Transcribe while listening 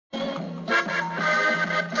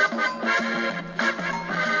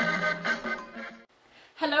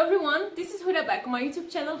everyone, this is Huda back on my YouTube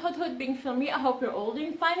channel, Hot Hot Being Filmy. I hope you're all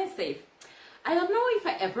doing fine and safe. I don't know if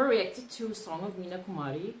I ever reacted to a song of Meena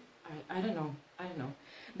Kumari. I don't know.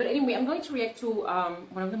 But anyway, I'm going to react to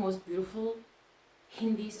one of the most beautiful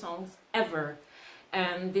Hindi songs ever.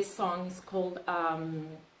 And this song is called,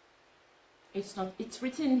 it's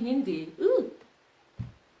written in Hindi. Ooh.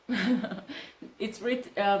 It's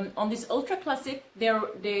written on this ultra classic. They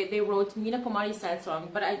wrote Meena Kumari's sad song,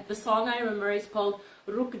 but the song I remember is called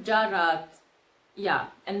Raat-Dil. Yeah,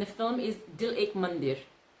 and the film is Dil Ek Mandir.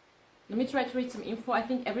 Let me try to read some info. I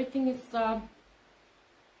think everything is a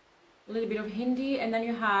little bit of Hindi, and then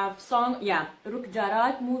you have song, yeah,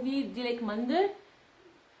 Raat-Dil movie, Dil Ek Mandir.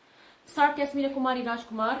 Star cast Meena Kumari-Raaj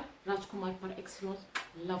Kumar par excellence,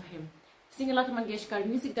 love him. Singer Lata Mangeshkar,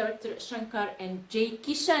 music director Shankar and Jay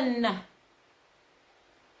Kishan.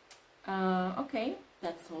 Okay,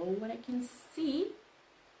 that's all what I can see.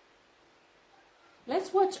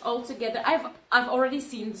 Let's watch all together. I've already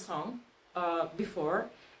seen the song before,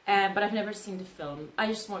 but I've never seen the film. I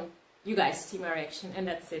just want you guys to see my reaction, and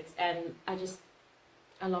that's it. And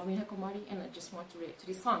I love Meena Kumari, and I just want to react to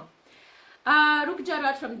this song.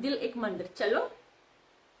 Raat-Dil from Dil Ek Mandir. Chalo.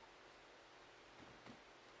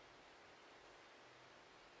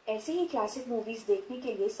 ऐसे ही classic movies देखने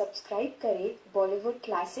के लिए subscribe करें Bollywood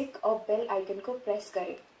classic और bell icon को press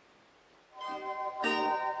करें।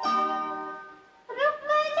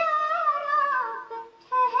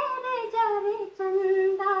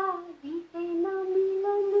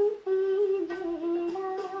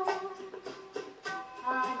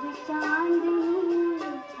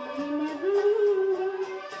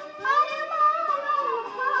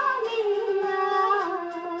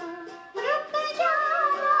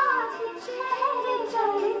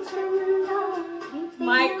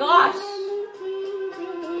 My gosh!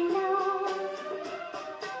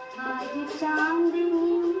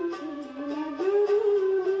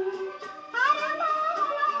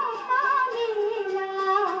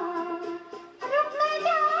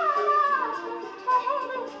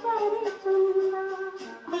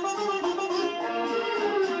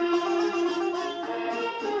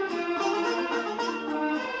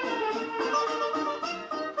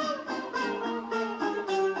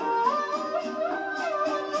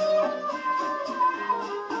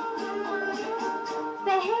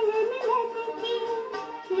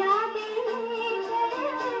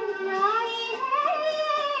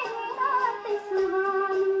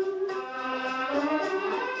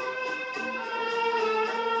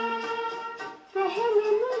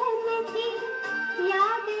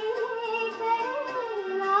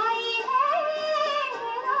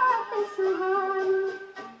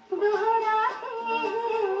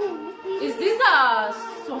 Is this a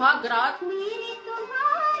Suhag Raat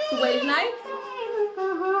 12 nights?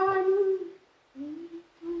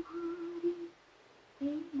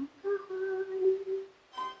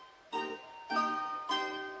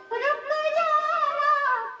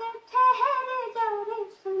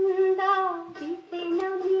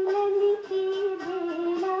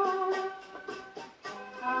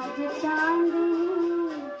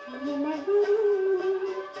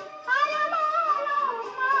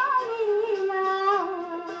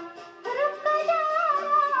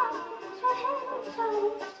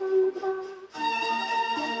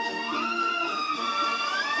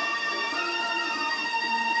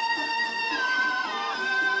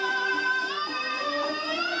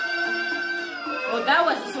 Oh, that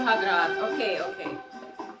was Suhag Raat. Okay.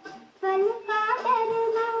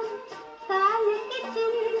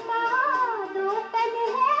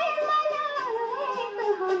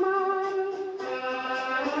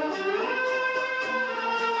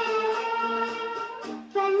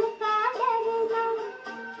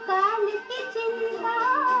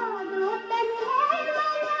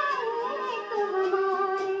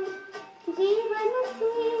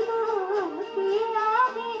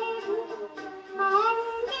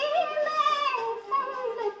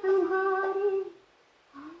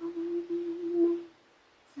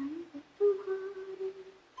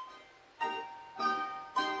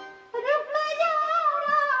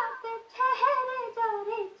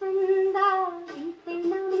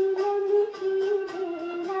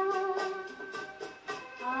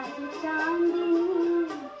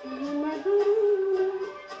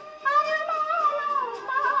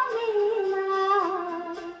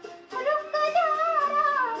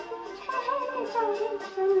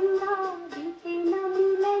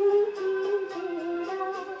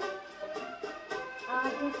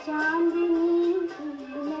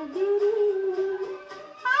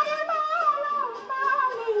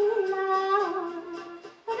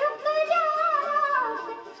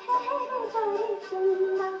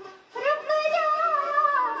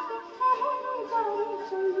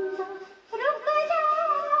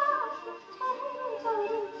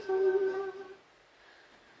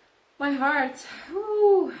 My heart.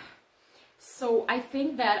 Ooh. So I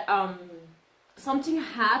think that something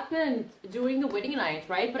happened during the wedding night,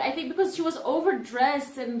 right? But I think because she was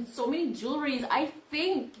overdressed and so many jewelries, I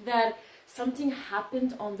think that something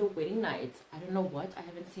happened on the wedding night. I don't know what. I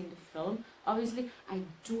haven't seen the film. Obviously, I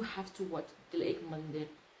do have to watch Dil Ek Mandir.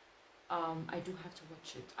 I do have to watch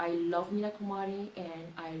it. I love Meena Kumari and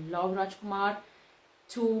I love Rajkumar.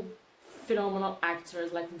 Two phenomenal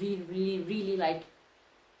actors, like really like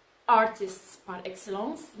artists par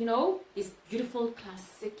excellence, you know, these beautiful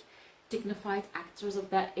classic dignified actors of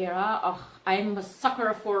that era. Oh, I'm a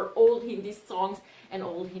sucker for old Hindi songs and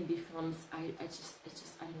old Hindi films. I just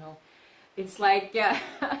I don't know, it's like, yeah,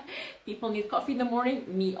 people need coffee in the morning,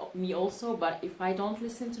 me also, but if I don't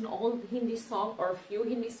listen to an old Hindi song or a few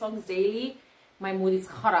Hindi songs daily, my mood is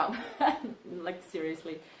kharab. Like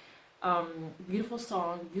seriously. Beautiful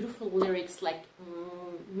song, beautiful lyrics, like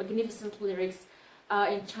magnificent lyrics,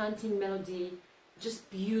 enchanting melody, just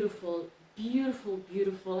beautiful,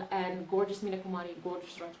 and gorgeous Meena Kumari,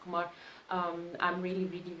 gorgeous Rajkumar. I'm really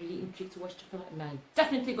intrigued to watch the film, and I'm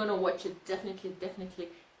definitely gonna watch it. Definitely.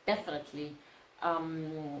 I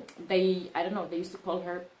don't know, they used to call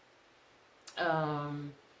her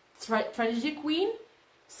tragedy queen.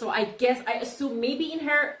 So I assume maybe in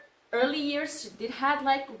her early years she did have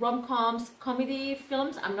like rom-coms, comedy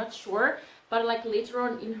films, I'm not sure, but like later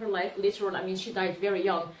on in her life, I mean she died very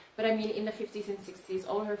young, but I mean in the 50s and 60s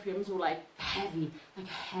all her films were like heavy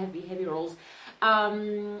roles.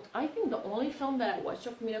 I think the only film that I watched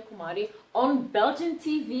of Meena Kumari on Belgian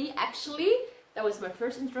TV, actually, that was my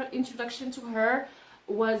first introduction to her,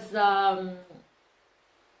 was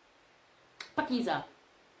Pakiza.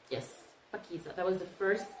 Yes, Pakiza. That was the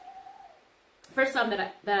first time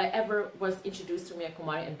that I ever was introduced to Meena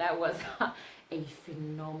Kumari, and that was a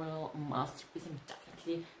phenomenal masterpiece. I'm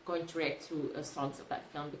definitely going to react to songs of that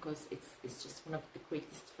film because it's just one of the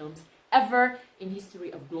greatest films ever in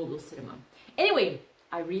history of global cinema. Anyway,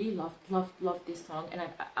 I really love this song, and I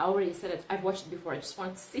already said it. I've watched it before. I just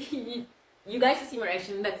want to see you guys to see my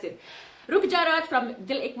reaction. That's it. Raat-Dil from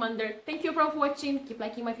Dil Ek Mandir. Thank you for watching. Keep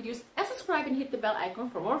liking my videos and subscribe and hit the bell icon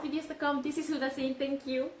for more videos to come. This is Huda saying thank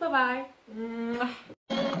you. Bye bye.